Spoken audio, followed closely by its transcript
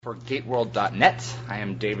For GateWorld.net, I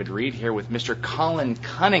am David Reed here with Mr. Colin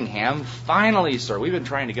Cunningham. Finally, sir, we've been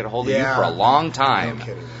trying to get a hold of you for a long time. No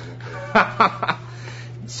kidding, man.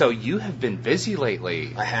 So you have been busy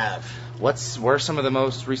lately. I have. What are some of the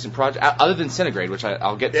most recent projects, other than Centigrade, which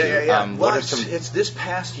I'll get to? Yeah. What are It's this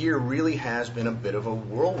past year really has been a bit of a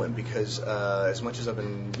whirlwind because as much as I've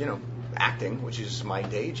been, acting, which is my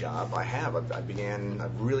day job, I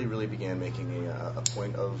really began making a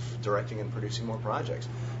point of directing and producing more projects.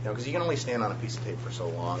 Because you can only stand on a piece of tape for so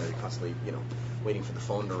long, or you're constantly, waiting for the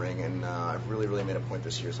phone to ring. And I've really made a point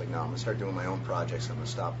this year. It's like, no, I'm gonna start doing my own projects. I'm gonna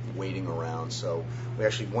stop waiting around. So we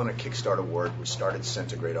actually won a Kickstarter award. We started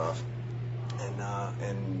Centigrade off.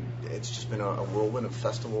 And it's just been a whirlwind of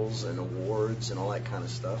festivals and awards and all that kind of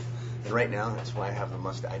stuff. And right now, that's why I have the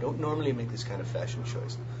mustache. I don't normally make this kind of fashion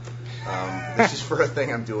choice. This is for a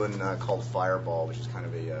thing I'm doing called Fireball, which is kind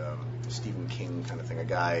of a Stephen King kind of thing. A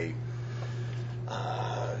guy,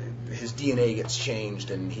 his DNA gets changed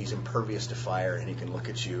and he's impervious to fire, and he can look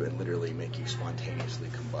at you and literally make you spontaneously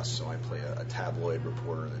combust. So I play a tabloid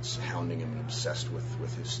reporter that's hounding him and obsessed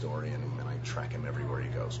with his story, and I track him everywhere he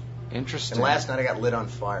goes. Interesting. And last night I got lit on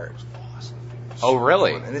fire. It was awesome. Oh,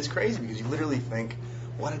 really? Fun. And it's crazy because you literally think,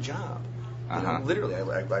 what a job. Literally,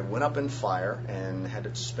 I went up in fire and had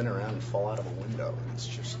to spin around and fall out of a window. And it's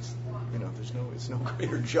just, it's no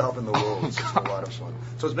greater job in the world. It's just a lot of fun.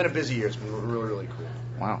 So it's been a busy year. It's been really cool.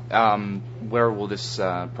 Wow. Where will this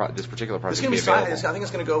particular project be available? I think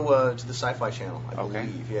it's going to go to the Sci-Fi Channel, I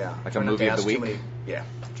believe. Yeah. Like a movie of the week?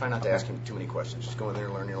 Try not to ask him too many questions. Just go in there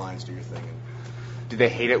and learn your lines, do your thing. Do they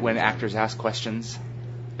hate it when actors ask questions?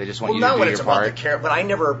 They just want you to not do when your it's part? about the character, but I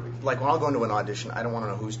never, when I'll go into an audition, I don't want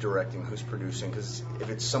to know who's directing, who's producing, because if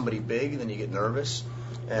it's somebody big, then you get nervous,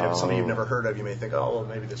 and if it's somebody you've never heard of, you may think, oh, well,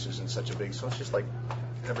 maybe this isn't such a big, so it's just like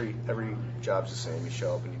every job's the same. You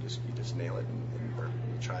show up and you just nail it, or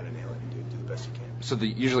you try to nail it and do the best you can. So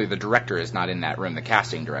usually the director is not in that room, the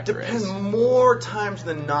casting director Depends. is. More times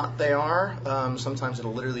than not they are. Sometimes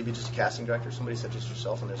it'll literally be just a casting director, somebody such as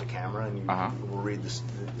yourself, and there's a camera, and you will read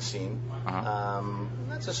the scene.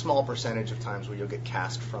 That's a small percentage of times where you'll get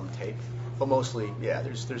cast from tape. But mostly,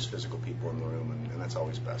 there's physical people in the room, and that's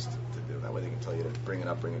always best to do. That way they can tell you to bring it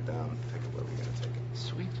up, bring it down, take it where we're going to take it.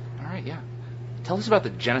 Sweet. All right, yeah. Tell us about the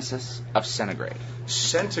genesis of Centigrade.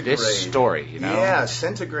 Centigrade. This story, Yeah,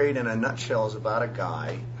 Centigrade in a nutshell is about a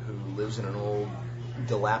guy who lives in an old,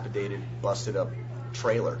 dilapidated, busted-up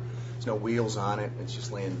trailer. There's no wheels on it. It's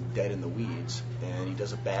just laying dead in the weeds. And he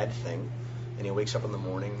does a bad thing, and he wakes up in the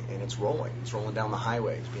morning, and it's rolling. It's rolling down the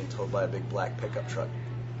highway. It's being towed by a big black pickup truck.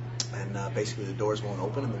 And basically the doors won't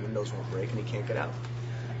open and the windows won't break, and he can't get out.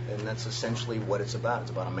 And that's essentially what it's about.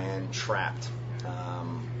 It's about a man trapped.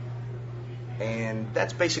 And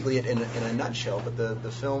that's basically it in a nutshell. But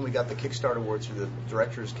the film, we got the Kickstarter award through the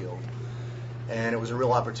Directors Guild. And it was a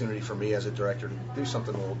real opportunity for me as a director to do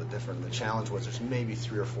something a little bit different. And the challenge was there's maybe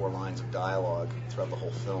 3 or 4 lines of dialogue throughout the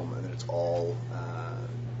whole film. And then it's all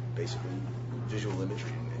basically visual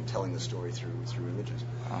imagery and telling the story through images.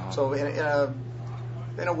 So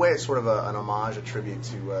in a way, it's sort of an homage, a tribute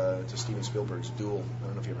to Steven Spielberg's Duel. I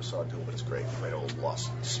don't know if you ever saw Duel, but it's great. Great old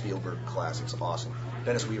lost Spielberg classic. It's awesome.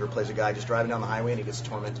 Dennis Weaver plays a guy just driving down the highway, and he gets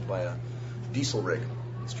tormented by a diesel rig.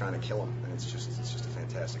 It's trying to kill him, and it's just a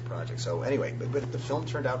fantastic project. So anyway, but the film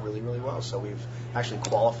turned out really well. So we've actually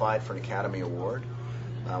qualified for an Academy Award,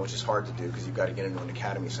 which is hard to do because you've got to get into an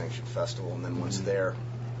Academy-sanctioned festival, and then once there,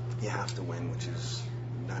 you have to win, which is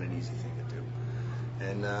not an easy thing to do.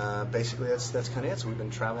 And basically, that's kind of it. So we've been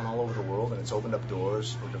traveling all over the world, and it's opened up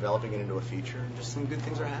doors. We're developing it into a feature, and just some good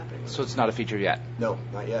things are happening. So it's not a feature yet? No,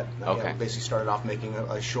 not yet. Not yet. We basically started off making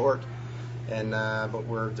a short, and but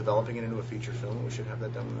we're developing it into a feature film, and we should have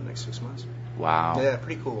that done in the next 6 months. Wow. Yeah,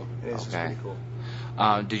 pretty cool. It is. Okay. It's pretty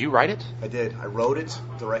cool. Did you write it? I did. I wrote it,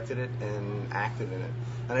 directed it, and acted in it.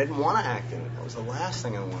 And I didn't want to act in it. That was the last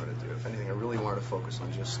thing I wanted to do. If anything, I really wanted to focus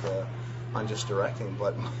on just directing.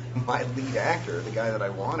 But my lead actor, the guy that I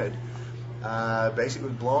wanted, basically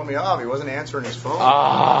was blowing me off. He wasn't answering his phone. So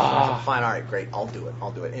I said, fine, all right, great, I'll do it.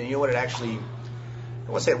 And you know what? It actually,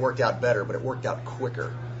 I won't say it worked out better, but it worked out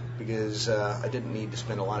quicker because I didn't need to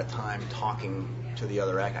spend a lot of time talking to the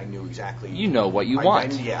other actor. I knew exactly. You know what you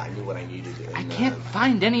want. I knew what I needed. And, I can't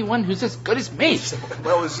find anyone who's as good as me.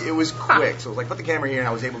 Well, it was quick. So it was like, put the camera here, and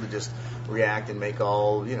I was able to just react and make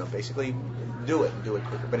all, basically do it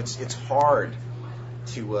quicker. But it's hard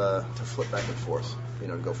to flip back and forth.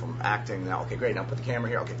 To go from acting now. Okay, great. Now put the camera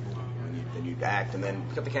here. Okay, then you act, and then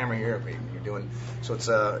pick up the camera here. Okay, you're doing. So it's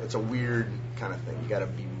a weird kind of thing. You got to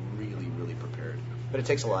be really prepared. But it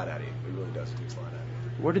takes a lot out of you. It really does. It takes a lot out of you.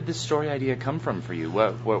 Where did this story idea come from for you?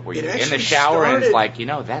 What were you in the actually shower and it's started-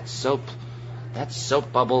 like, that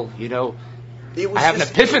soap bubble, It was I have an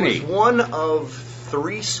epiphany. It was one of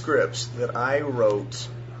 3 scripts that I wrote,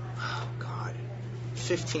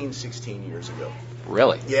 15, 16 years ago.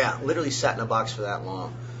 Really? Yeah, literally sat in a box for that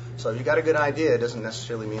long. So if you got a good idea, it doesn't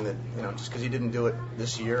necessarily mean that, just because you didn't do it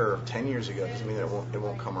this year or 10 years ago, doesn't mean that it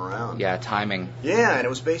won't come around. Yeah, timing. Yeah, and it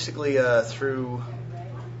was basically through.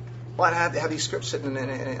 Well, I had these scripts sitting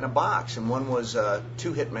in a box, and one was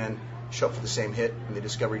 2 hitmen show up for the same hit, and they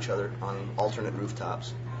discover each other on alternate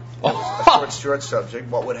rooftops. It was a short subject.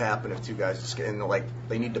 What would happen if 2 guys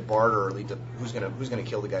they need to barter or lead to who's gonna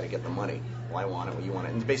kill the guy to get the money? Well, I want it. Well, you want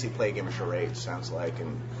it, and basically play a game of charades. Sounds like,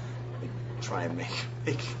 and they try and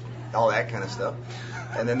make all that kind of stuff.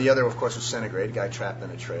 And then the other, of course, was Centigrade, a guy trapped in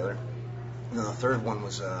a trailer. And then the third one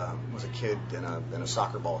was a kid in a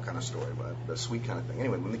soccer ball kind of story, but a sweet kind of thing.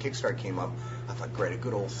 Anyway, when the Kickstarter came up, I thought, great, a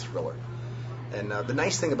good old thriller. And the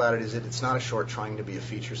nice thing about it is that it's not a short trying to be a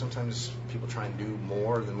feature. Sometimes people try and do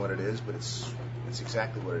more than what it is, but it's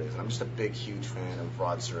exactly what it is. And I'm just a big, huge fan of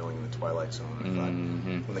Rod Serling and the Twilight Zone. I thought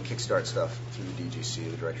when the Kickstart stuff through the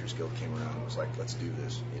DGC, the Directors Guild, came around, it was like, let's do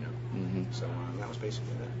this, So that was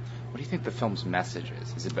basically it. What do you think the film's message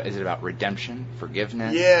is? Is it about redemption,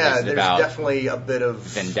 forgiveness? Yeah, is it there's about definitely a bit of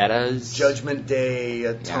vendettas, Judgment Day,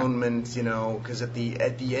 atonement, because at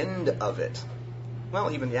the end of it, but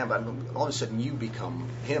all of a sudden you become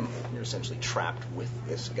him. You're essentially trapped with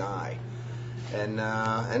this guy. And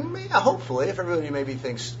hopefully, if everybody maybe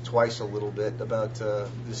thinks twice a little bit about the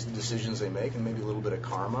decisions they make, and maybe a little bit of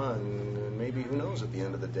karma, and maybe, who knows, at the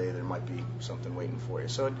end of the day there might be something waiting for you.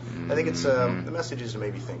 So I think it's the message is to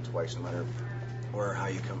maybe think twice, no matter where or how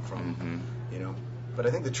you come from, But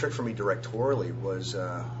I think the trick for me directorially was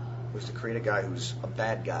to create a guy who's a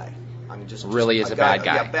bad guy. I mean, just really is a bad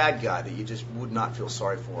guy. Yeah, a bad guy that you just would not feel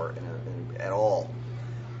sorry for at all,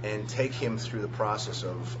 and take him through the process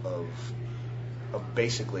of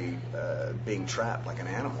basically being trapped like an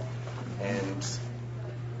animal,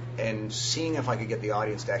 and seeing if I could get the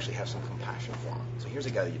audience to actually have some compassion for him. So here's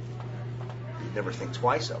a guy that you'd never think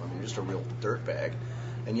twice of. I mean, you're just a real dirtbag,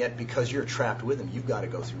 and yet because you're trapped with him, you've got to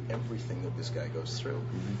go through everything that this guy goes through,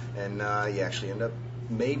 and you actually end up.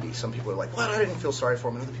 Maybe some people are like, "Well, I didn't feel sorry for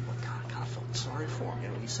him," and other people are like, "God, I kind of felt sorry for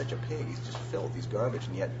him. He's such a pig. He's just filth. He's garbage."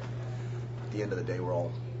 And yet, at the end of the day, we're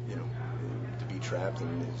all, to be trapped,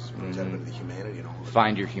 and it brings out a bit of the humanity and all.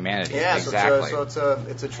 Find your humanity. Yeah, exactly. So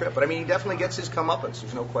it's a trip. But I mean, he definitely gets his comeuppance.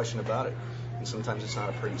 There's no question about it. And sometimes it's not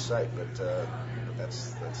a pretty sight, but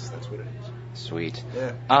that's what it is. Sweet.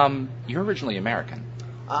 Yeah. You're originally American.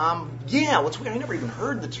 What's weird, I never even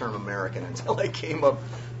heard the term American until I came up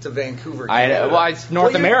to Vancouver, Canada. It's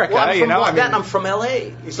North America, I'm from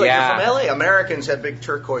L.A. It's like yeah. You're from L.A. Americans have big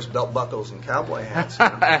turquoise belt buckles and cowboy hats.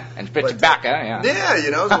 And spit tobacco, yeah. Yeah,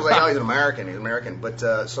 so it was like, he's an American. He's American. But,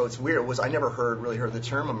 so it's weird. I never really heard the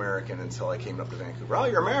term American until I came up to Vancouver. Oh,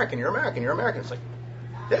 you're American. It's like,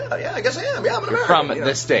 yeah, I guess I am. Yeah, I'm an You're American. from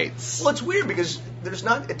the States. Well, it's weird because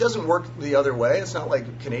it doesn't work the other way. It's not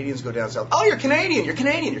like Canadians go down south. Oh, you're Canadian.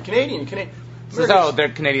 So they're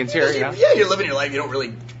Canadians here, Yeah, you're living your life. You don't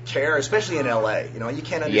really care, especially in L.A. You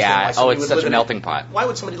can't understand why somebody it's would such live a melting pot. Why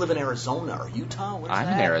would somebody live in Arizona or Utah? I'm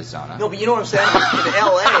in Arizona. No, but you know what I'm saying? In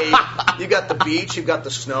L.A., you got the beach, you've got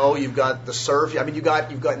the snow, you've got the surf. I mean, you've got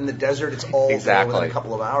in the desert, it's all exactly within a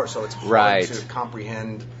couple of hours, so it's hard to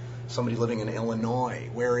comprehend somebody living in Illinois.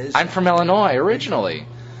 Where is I'm from Illinois originally.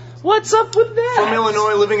 What's up with that? From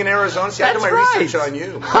Illinois, living in Arizona? See, I did my research on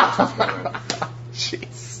you.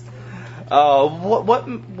 Jeez.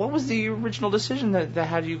 What was the original decision that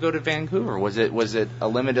had you go to Vancouver? Was it a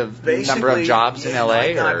limit of number of jobs in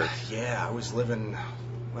LA? I was living.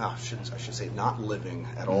 Well, I should say not living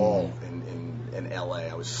at all in LA.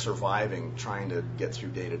 I was surviving, trying to get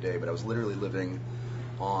through day to day, but I was literally living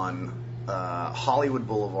on Hollywood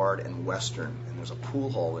Boulevard and Western, and there's a pool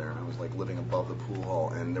hall there, and I was like living above the pool hall,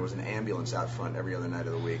 and there was an ambulance out front every other night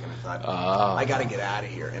of the week, and I thought, I got to get out of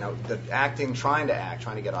here. And trying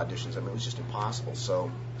to get auditions, I mean, it was just impossible. So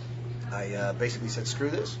I basically said, screw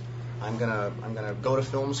this. I'm gonna go to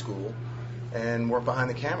film school and work behind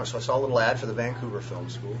the camera. So I saw a little ad for the Vancouver Film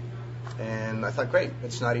School, and I thought, great,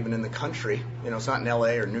 it's not even in the country, it's not in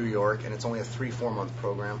LA or New York, and it's only a 3-4 month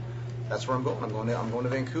program. That's where I'm going. I'm going to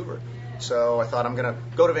Vancouver. So I thought, I'm going to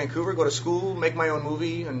go to Vancouver, go to school, make my own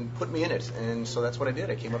movie, and put me in it. And so that's what I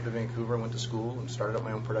did. I came up to Vancouver, went to school, and started up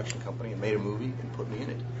my own production company, and made a movie, and put me in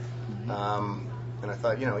it. And I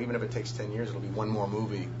thought, even if it takes 10 years, it'll be one more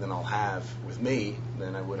movie than I'll have with me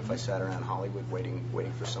than I would if I sat around Hollywood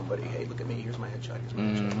waiting for somebody. Hey, look at me. Here's my headshot.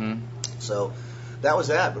 So that was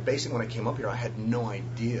that. But basically, when I came up here, I had no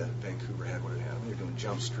idea Vancouver had what it had. We were doing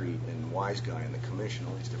Jump Street and Wise Guy and The Commission,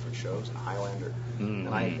 all these different shows, and Highlander.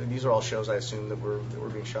 And these are all shows I assumed that were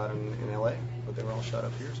being shot in L.A., but they were all shot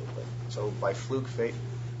up here. So by fluke, fate.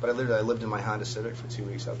 But I lived in my Honda Civic for 2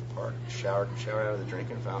 weeks out the park. Showered out of the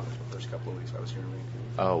drinking fountain for the first couple of weeks I was here in Vancouver.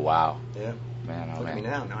 Oh, wow. Yeah. Man, Look at me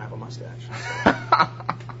now. Now I have a mustache.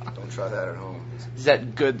 So don't try that at home. Is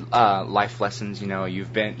that good life lessons? You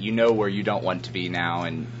know where you don't want to be now,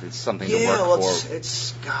 and it's something to work for.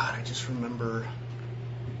 It's God. I just remember.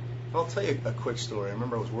 I'll tell you a quick story. I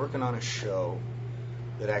remember I was working on a show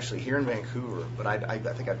that actually here in Vancouver, but I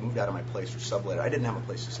think I'd moved out of my place for sublet. I didn't have a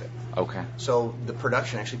place to stay. Okay. So the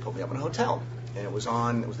production actually put me up in a hotel, and it was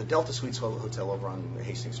the Delta Suites Hotel over on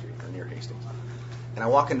Hastings Street, or near Hastings. And I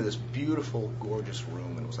walk into this beautiful, gorgeous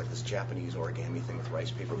room, and it was like this Japanese origami thing with rice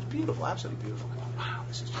paper. It was beautiful, absolutely beautiful. I thought, wow,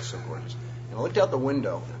 this is just so gorgeous. And I looked out the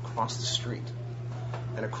window and across the street.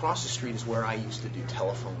 And across the street is where I used to do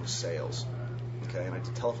telephone sales. Okay, and I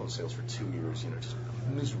did telephone sales for 2 years, just a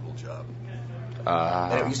miserable job.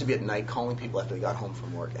 And it used to be at night, calling people after they got home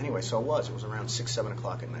from work. Anyway, so it was around 6, 7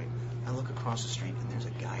 o'clock at night. I look across the street, and there's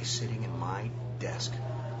a guy sitting in my desk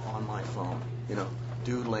on my phone,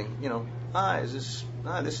 doodling,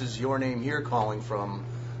 this is your name here calling from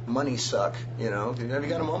Money Suck, Have you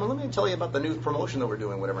got a moment? Let me tell you about the new promotion that we're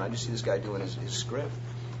doing, whatever. And I just see this guy doing his script.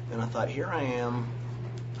 And I thought, here I am,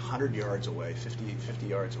 100 yards away, 50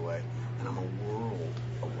 yards away, and I'm a world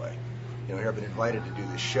away. Here I've been invited to do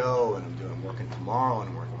this show, and I'm working tomorrow, and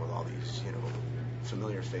I'm working with all these,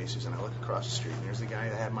 familiar faces. And I look across the street, and there's the guy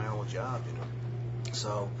that had my old job,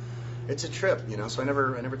 So it's a trip, So I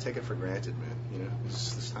never take it for granted, man.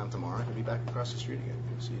 This time tomorrow I could be back across the street again.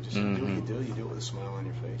 So you just do what you do. You do it with a smile on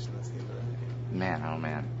your face, and that's the end of that. Man, oh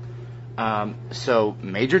man. So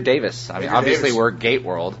Major Davis. Obviously Davis. we're Gate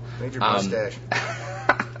World. Major mustache.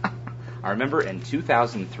 I remember in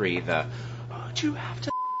 2003 would you have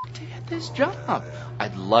to get this job? Yeah.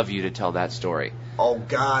 I'd love you to tell that story. Oh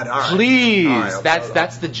God! All right. Please, all right,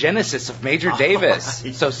 that's the genesis of Major Davis.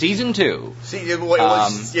 So season 2. Was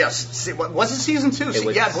it season 2?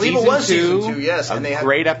 I believe it was season 2. Yes, and they had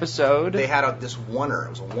great episode. They had this oneer. It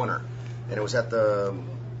was a oneer, and it was at the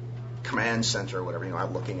command center or whatever.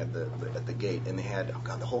 I'm looking at the gate, and they had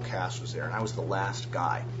the whole cast was there, and I was the last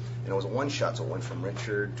guy, and it was a one shot. So it went from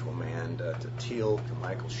Richard to Amanda to Teal to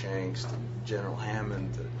Michael Shanks to General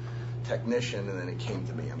Hammond to technician, and then it came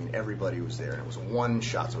to me. Everybody was there, and it was a one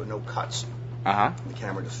shot, so there were no cuts. The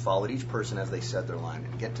camera just followed each person as they said their line,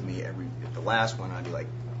 and get to me at the last one, I'd be like,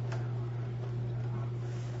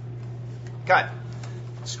 cut.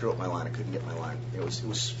 Screw up my line. I couldn't get my line. It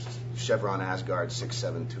was Chevron Asgard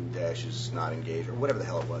 672 dashes not engaged or whatever the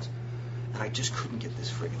hell it was, and I just couldn't get this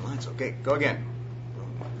friggin' line. So okay, go again.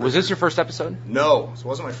 Was this your first episode? No, this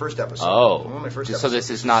wasn't my first episode. Oh, it wasn't my first so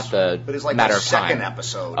this is not the but it's like matter the of time. second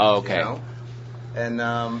episode. Oh, okay. And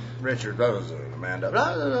Richard, Amanda,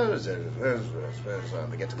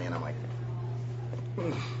 they get to me, and I'm like,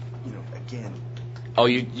 again. Oh,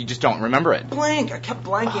 you just don't remember it? Blank. I kept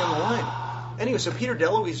blanking on the line. Anyway, so Peter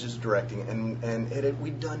DeLuise is directing, and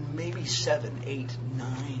we'd done maybe 7, 8,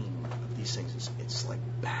 9 of these things. It's like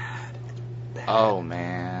bad. It's bad. Oh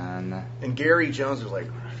man. And Gary Jones was like,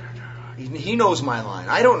 he knows my line.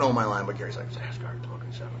 I don't know my line, but Gary's like, Asgard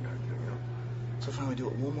talking 7, So finally we do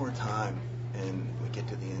it one more time, and we get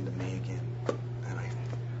to the end of May again, and I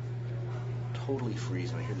totally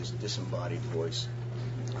freeze, and I hear this disembodied voice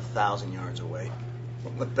 1,000 yards away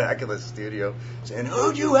from the back of the studio saying,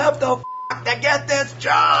 "Who'd you have to to get this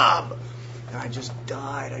job?" And I just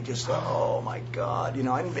died. Oh my God, and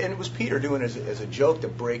it was Peter doing it as a joke to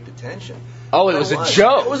break the tension. Oh, it was a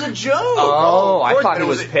joke. It was a joke. Oh, I thought he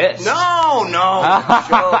was pissed. No, it was a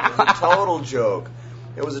joke. It was a total joke.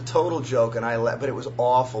 It was a total joke, and but it was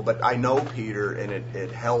awful. But I know Peter, and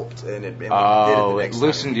it helped, and we did it the next time.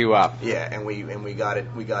 Loosened you up. Yeah, and we got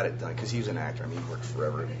it done because he was an actor. He worked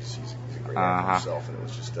forever, and he's a great actor himself, and it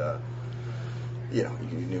was just you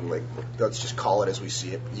knew, like, let's just call it as we see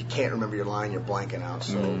it. You can't remember your line, you're blanking out,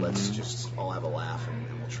 so let's just all have a laugh,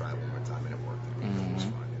 and we'll try one more time, and it worked. It was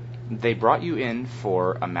fun. They brought you in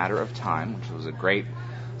for A Matter of Time, which was a great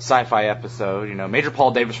sci-fi episode. Major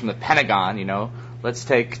Paul Davis from the Pentagon, let's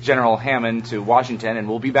take General Hammond to Washington, and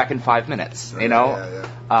we'll be back in 5 minutes, Yeah.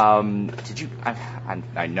 Did you,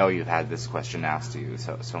 I know you've had this question asked to you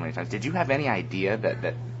so many times, did you have any idea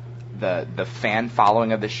that the fan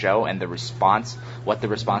following of the show and what the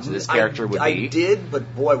response of this character would be? I did,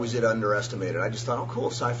 but boy, was it underestimated. I just thought, oh, cool,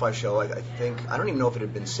 sci-fi show. I don't even know if it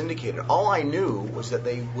had been syndicated. All I knew was that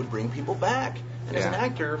they would bring people back. And as an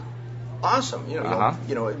actor, awesome.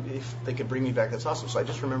 If they could bring me back, that's awesome. So I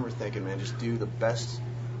just remember thinking, man, just do the best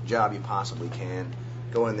job you possibly can.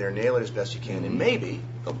 Go in there, nail it as best you can, and maybe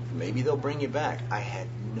they'll bring you back. I had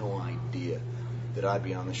no idea that I'd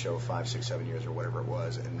be on the show 5, 6, 7 years or whatever it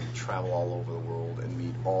was, and travel all over the world and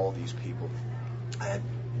meet all these people. I had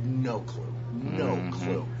no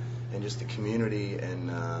clue, and just the community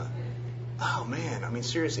and. Oh man, I mean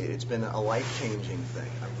seriously, it's been a life-changing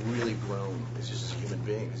thing. I've really grown as just a human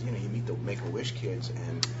being. Because, you meet the Make-A-Wish kids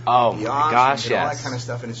and the all that kind of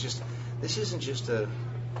stuff, and it's just this isn't just a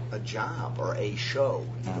job or a show.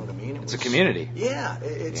 You know what I mean? It's a community. Yeah,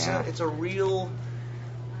 it's a real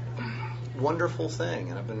wonderful thing,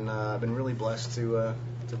 and I've been really blessed to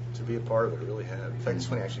be a part of it. I really have. In fact, it's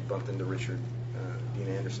funny. I actually bumped into Richard Dean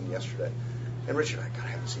Anderson yesterday. And Richard, I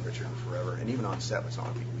haven't seen Richard in forever. And even on set, it's not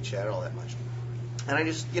like we chatted all that much. And I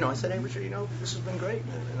just, I said, hey, Richard, this has been great,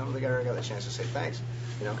 man. And I don't think I ever got the chance to say thanks,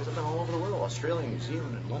 because I've been all over the world, Australia, New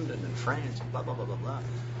Zealand, and London, and France, and blah, blah, blah, blah, blah.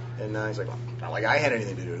 And he's like, well, not like I had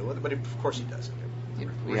anything to do with it, but of course he does.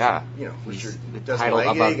 Yeah. Richard does title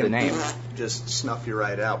above the name. Just snuff you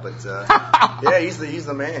right out. But, yeah, he's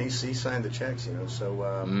the man. He signed the checks, So,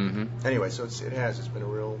 anyway, so it's been a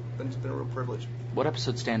real privilege. What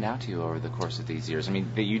episodes stand out to you over the course of these years? I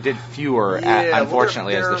mean, you did fewer,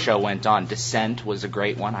 unfortunately, as the show went on. Descent was a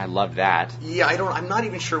great one. I loved that. Yeah, I'm not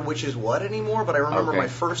even sure which is what anymore, but I remember my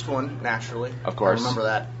first one, naturally. Of course. I remember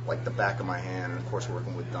that like the back of my hand, and of course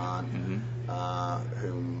working with Don,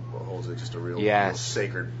 who holds just a real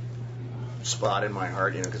sacred spot in my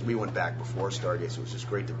heart, because we went back before Stargate, so it was just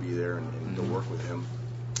great to be there and to work with him.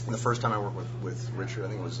 And the first time I worked with Richard, I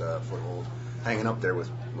think it was Foothold, hanging up there with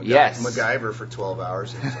MacGyver for 12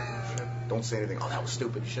 hours. And he was like, oh, shit, don't say anything. Oh, that was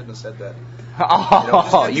stupid. You shouldn't have said that.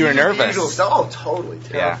 You were nervous. Oh, totally.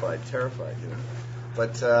 Terrified.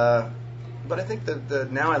 But I think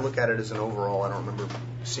that now I look at it as an overall, I don't remember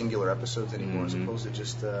singular episodes anymore, as opposed to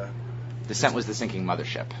just... Descent was the sinking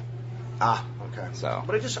mothership. Ah, okay. So.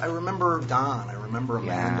 But I remember Don. I remember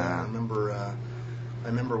Amanda. I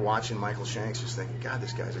remember watching Michael Shanks, just thinking, God,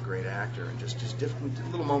 this guy's a great actor, and just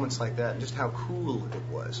different little moments like that, and just how cool it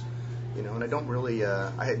was, And I don't really,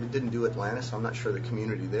 I didn't do Atlantis, so I'm not sure the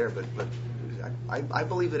community there, but I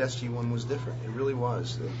believe that SG-1 was different. It really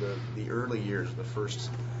was. The early years, the first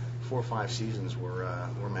 4 or 5 seasons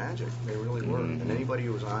were magic. They really were. And anybody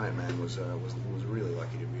who was on it, man, was really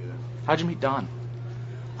lucky to be there. How'd you meet Don?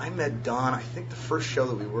 I met Don, I think the first show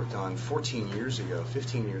that we worked on 15 years ago.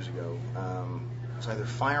 It was either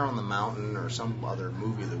Fire on the Mountain or some other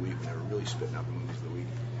movie of the week when they were really spitting out the movies of the week.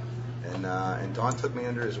 And Don took me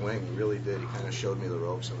under his wing. He really did. He kind of showed me the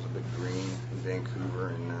ropes. I was a big green in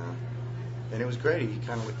Vancouver, and it was great. He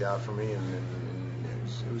kind of looked out for me, and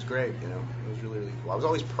it was great. It was really, really cool. I was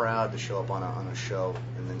always proud to show up on a show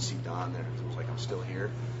and then see Don there. It was like, I'm still here,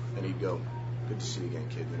 and he'd go, good to see you again,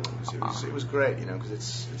 kid. It was great, because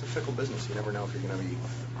it's a fickle business. You never know if you're going to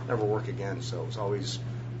never work again. So it was always.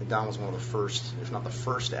 Don was one of the first, if not the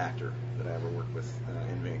first actor that I ever worked with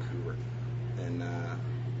in Vancouver. And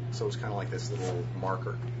so it was kind of like this little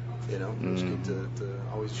marker, It was good to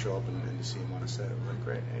always show up and to see him on a set. It was like,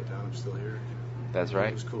 great, hey, Don, I'm still here. That's right.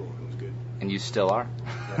 It was cool. It was good. And you still are.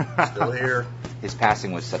 Yeah, still here. His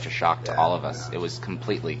passing was such a shock to all of us. Yeah. It was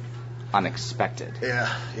completely unexpected.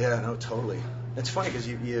 Yeah, no, totally. It's funny because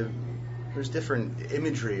there's different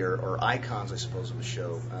imagery or icons, I suppose, of the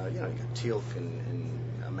show. You got Teal'c and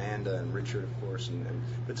Amanda and Richard, of course,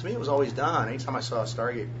 but to me it was always Don. Anytime I saw a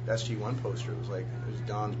Stargate SG-1 poster, it was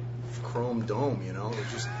Don's chrome dome, It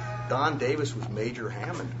was just Don Davis was Major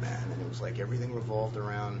Hammond, man, and it was like everything revolved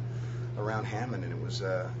around Hammond, and it was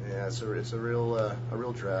it's a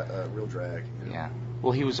real drag. Yeah.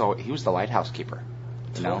 Well, he was the lighthouse keeper,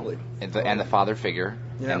 totally. And the father figure,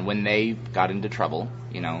 and when they got into trouble,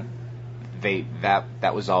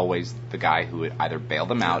 that was always the guy who would either bail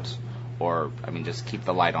them out. Or, just keep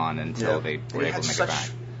the light on until they were able to make it back.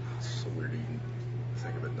 It's so weird to even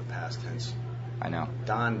think of it in the past tense. I know.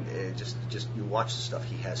 Don, just you watch the stuff,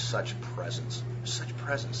 he has such presence,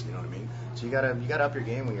 you know what I mean? So you gotta up your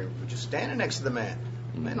game when you're just standing next to the man.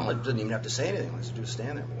 The man doesn't even have to say anything. All he has to do is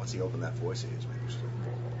stand there. But once he opened that voice, he was like,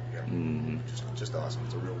 just awesome.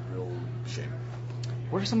 It's a real shame.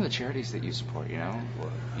 What are some of the charities that you support,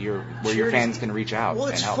 where your fans can reach out and help?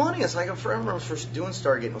 Well, it's funny. It's like I remember I was first doing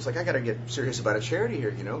Stargate, and I was like, I got to get serious about a charity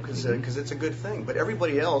here, because it's a good thing. But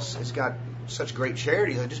everybody else has got such great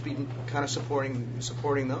charities. I'd just be kind of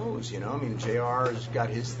supporting those, JR has got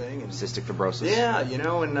his thing. And cystic fibrosis. Yeah,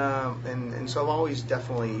 and so I've always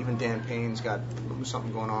definitely, even Dan Payne's got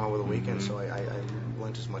something going on over the weekend, so I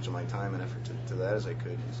lent as much of my time and effort to that as I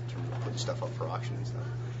could in terms of putting stuff up for auction and stuff.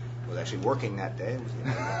 I was actually working that day. It was the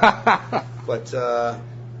end of the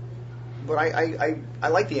but I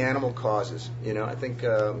like the animal causes. You know, I think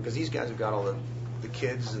because these guys have got all the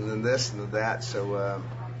kids and then this and then that. So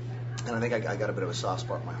and I think I got a bit of a soft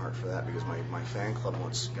spot in my heart for that because my fan club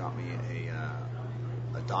once got me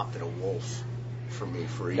adopted a wolf for me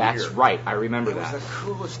for a year. That's right. I remember that. It was the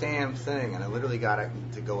coolest damn thing, and I literally got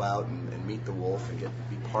to go out and meet the wolf and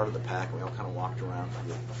be part of the pack. And we all kind of walked around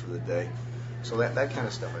for the day. So that kind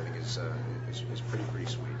of stuff I think is pretty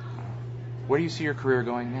sweet. Where do you see your career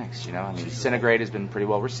going next? You know, I mean, Disintegrate has been pretty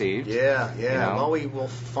well received. Yeah. You know? Well, we'll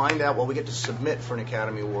find out. Well, we get to submit for an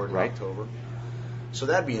Academy Award in October. So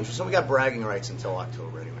that'd be interesting. We got bragging rights until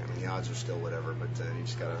October anyway. I mean, the odds are still whatever, but you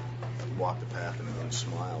just got to walk the path and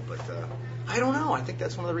smile. But I don't know. I think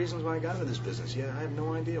that's one of the reasons why I got into this business. Yeah, I have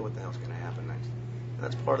no idea what the hell's going to happen next. And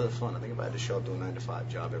that's part of the fun. I think if I had to show up to a 9-to-5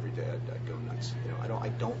 job every day, I'd go nuts. You know, I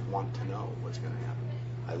don't want to know what's going to happen.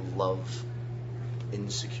 I love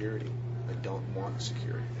insecurity. I don't want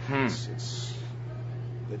security. It's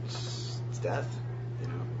death. You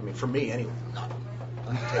know, I mean, for me anyway. Not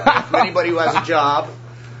from anybody who has a job.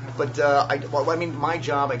 But I mean, my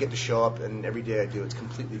job, I get to show up, and every day I do. It's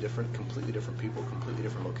completely different people, completely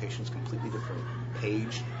different locations, completely different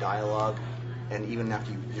page, dialogue, and even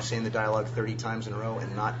after you're saying the dialogue 30 times in a row,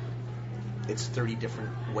 and it's 30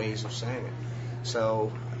 different ways of saying it.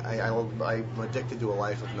 So I'm addicted to a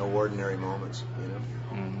life of no ordinary moments, you know.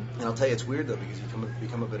 Mm-hmm. And I'll tell you, it's weird though, because you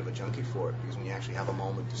become a bit of a junkie for it, because when you actually have a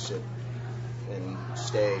moment to sit and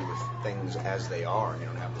stay with things as they are, and you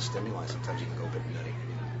don't have the stimuli, sometimes you can go a bit nutty.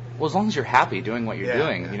 Well, as long as you're happy doing what you're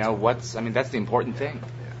doing, you know, that's the important thing.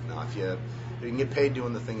 Yeah. No, if you can get paid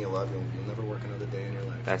doing the thing you love, you'll never work another day in your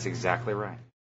life. That's exactly right.